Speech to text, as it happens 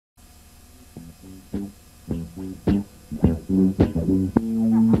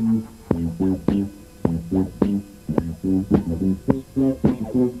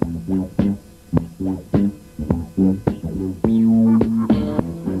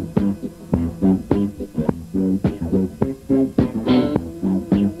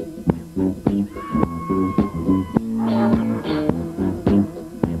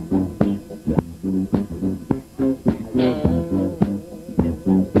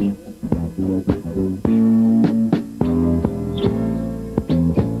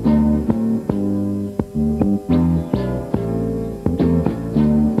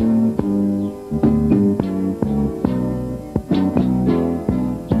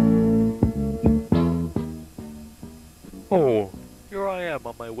Oh, here I am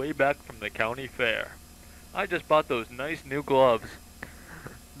on my way back from the county fair. I just bought those nice new gloves.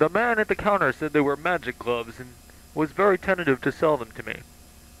 The man at the counter said they were magic gloves and was very tentative to sell them to me.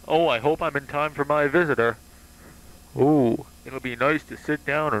 Oh, I hope I'm in time for my visitor. Ooh, it'll be nice to sit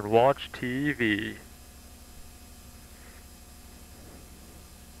down and watch TV.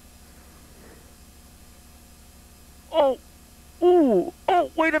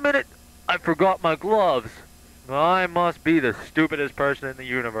 Oh, wait a minute. I forgot my gloves. I must be the stupidest person in the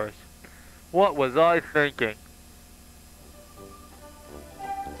universe. What was I thinking?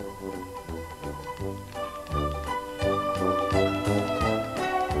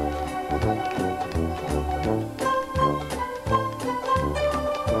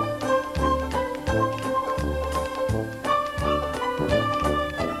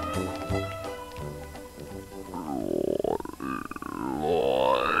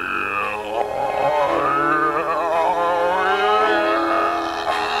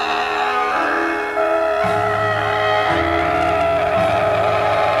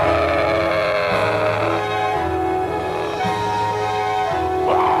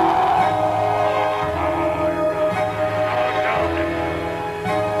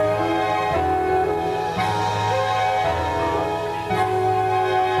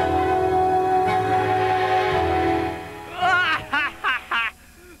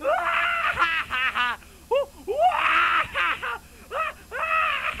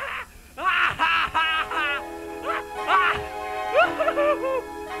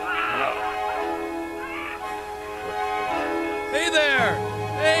 Hey there!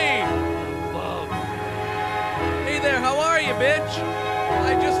 Hey! Whoa. Hey there, how are you, bitch?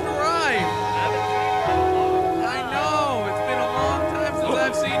 I just arrived. I know, it's been a long time since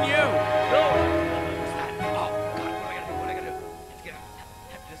I've seen you. What's that? Oh, God, what do I gotta do? What do I gotta do?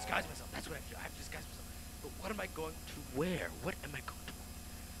 I have to disguise myself. That's what I have to do. I have to disguise myself. But what am I going to wear? What am I going to...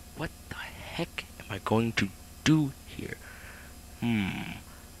 What the heck am I going to do here?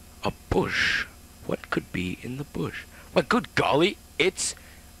 A bush. What could be in the bush? Why, good golly, it's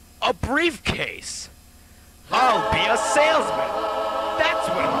a briefcase. I'll be a salesman. That's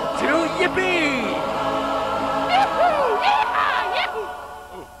what I'll do. Yippee! Yahoo! Yeehaw!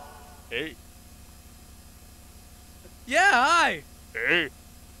 Yahoo! Hey. Yeah, hi! Hey.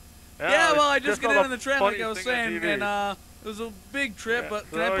 Yeah, well, I just saw get the in on the train like I funniest was thing on saying, TV. and it was a big trip, Yeah, but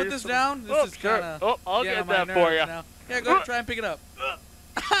so can I put you this saw- down? This Oh, is sure. kind of... Oh, I'll get that for you. Now. Yeah, go ahead, try and pick it up.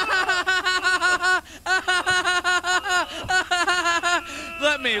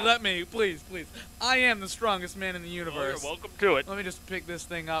 Let me, please. I am the strongest man in the Oh, universe. you're welcome to it. Let me just pick this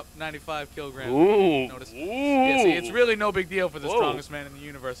thing up, 95 kilograms. Ooh. Notice. Ooh. Yeah, see, it's really no big deal for the Whoa. strongest man in the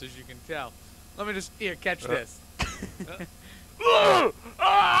universe, as you can tell. Let me just, here, catch this. Oh!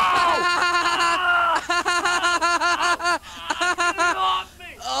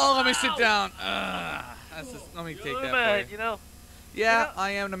 Oh, let me sit down. Let me take You're the that man, for you. you know. Yeah, Yeah.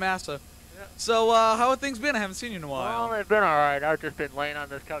 I am the master. Yeah. So, how have things been? I haven't seen you in a while. Well, they've been alright. I've just been laying on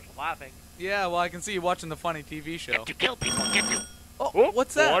this couch laughing. Yeah, well, I can see you watching the funny TV show. Get to kill people. Get to... Oh,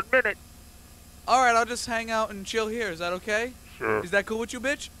 what's that? 1 minute. All right, I'll just hang out and chill here. Is that okay? Sure. Is that cool with you,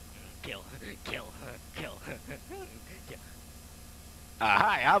 bitch? Kill.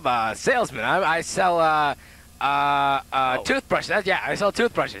 Hi, I'm a salesman. I sell toothbrushes. Yeah, I sell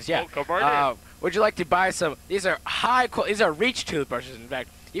toothbrushes. Yeah. Oh, come right in. Would you like to buy some? These are these are reach toothbrushes. In fact,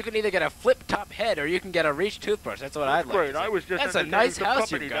 you can either get a flip top head or you can get a reach toothbrush. That's what I'd like. Great. to say. I was just That's a entertaining nice some house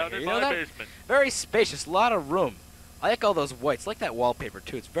company you've got down here. in You know my that? basement. Very spacious, a lot of room. I like all those whites. I like that wallpaper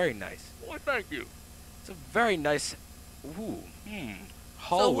too. It's very nice. Why, thank you. It's a very nice. Ooh.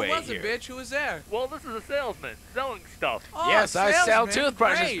 So Hallway who was here. it, bitch? Who was there? Well, this is a salesman selling stuff. Oh, Yes, I sell salesman.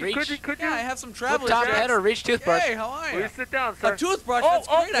 toothbrushes. Great. Reach. Could Yeah, you I have some Flip travelers. top there. head or reach toothbrush. Hey, how are you? please sit down, sir? A toothbrush? Oh, That's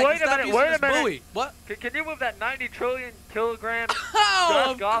oh, great. I wait can a stop minute, using wait a this minute. buoy. What? Can you move that 90 trillion kilogram Oh,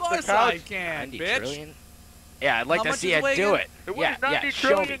 desk of off the course I couch? can, 90 bitch. trillion? Yeah, I'd like How to much see is you it do weighing? it. It Yeah, weighs 90 yeah, show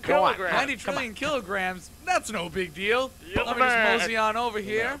me. trillion Go on. kilograms. 90 trillion kilograms? That's no big deal. Yep, Let me just man. mosey on over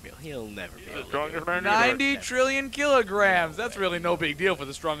here. He'll never be The able to strongest do it. man in the universe. 90 trillion kilograms. That's really no big deal for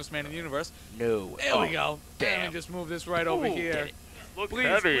the strongest man in the universe. No. There we go. Let damn. me just move this right over Ooh, here. did it. Looks Please,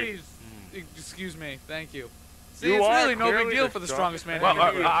 heavy. please, excuse me. Thank you. See, You it's are really no big clearly deal the for the strongest man in Well, the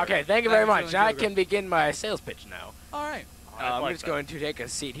universe. okay, thank you very 90 much. trillion I can begin my sales pitch now. All right. I'm like just that. going to take a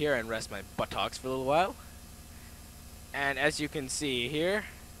seat here and rest my buttocks for a little while. And as you can see here,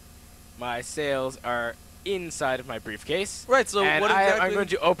 my sales are inside of my briefcase. Right, so and what I'm exactly... going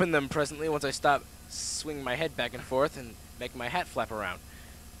to open them presently once I stop swinging my head back and forth and make my hat flap around.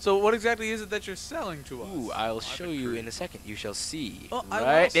 So what exactly is it that you're selling to us? Ooh, I'll show you in a second. You shall see. Oh, I will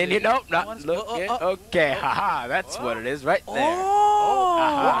right? And see. you know, I not want to- look. oh, it. oh, Okay, haha, that's what it is right there.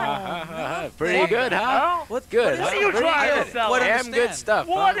 Oh! Pretty good, huh? What's Good. What huh? are you Pretty trying to good. sell? What us? Damn understand? good stuff.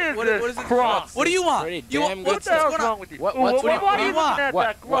 What huh? is What this is it? cross? What do you want? Pretty You damn want good What what's the hell's going on? wrong with you? What- Ooh, what's what wrong? are What do you you looking want? at What?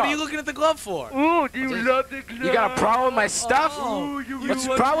 that What are glove? you looking at the glove for? Ooh, do you What's love the glove? You got a problem with my stuff? Oh, What's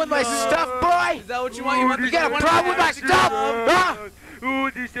the problem with my stuff, boy? Is that what you want? You want You the got a want problem with my the stuff? glove? Huh?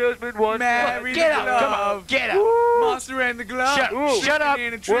 Ooh, the salesman wants Marry Get the up, come on, glove. get up. Monster and the glove. Shut- Ooh. shut up. In a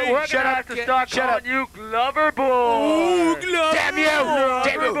We're tree. gonna Shut have up. to start Shut calling you Gloverboy. Ooh, glove. Damn you!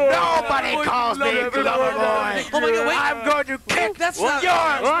 Damn you! Nobody calls me Gloverboy. Oh my God, wait. I'm going to kick That's your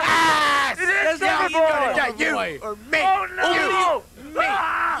not- ass! It is That's Gloverboy. you Gloverboy. or me. Oh no! Me.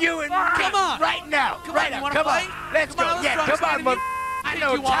 You and me. Come on. Right now. Come right on, you now. wanna Come fight? on. Let's Come on, go. let's Yeah, try come to on, stand mother. I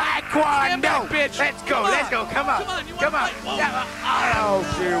know you want? Stand taekwondo. back, bitch. Let's go. Come on. Let's go. Come on. Come on, you wanna Come on. fight? Whoa. Yeah. Oh,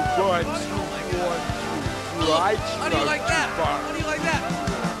 you one. Right. How do you like that? How do you like that?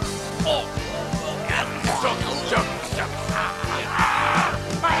 Oh.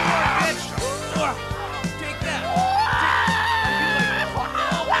 Bitch. Take that.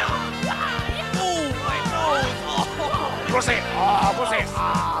 Oh, my nose. Oh. Pussy. Oh, pussy. Ah,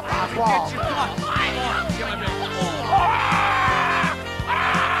 Get you. Come on. Come on. Get my bitch.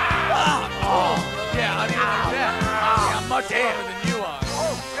 Oh. Yeah, how do you like that? Yeah, I'm much better than you are.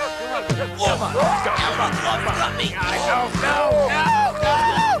 Come on. Let's go. Come on. Got me.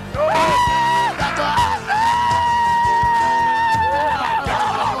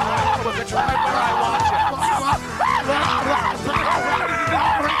 Look at you right where I want you.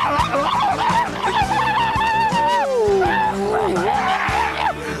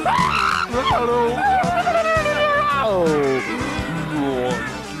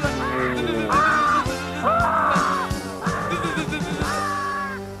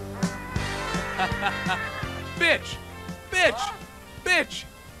 Bitch! Bitch! Bitch!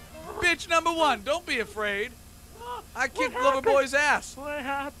 Bitch number one, don't be afraid. I kicked Gloverboy's ass. What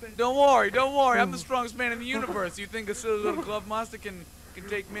happened? Don't worry, don't worry. I'm the strongest man in the universe. You think a silly little glove monster can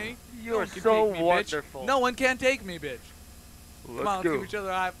take me? No You're one can so take me, bitch. wonderful. No one can take me, bitch. Come on, Let's let's go. give each other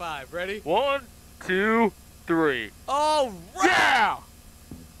a high five. Ready? 1, 2, 3. All right! Yeah.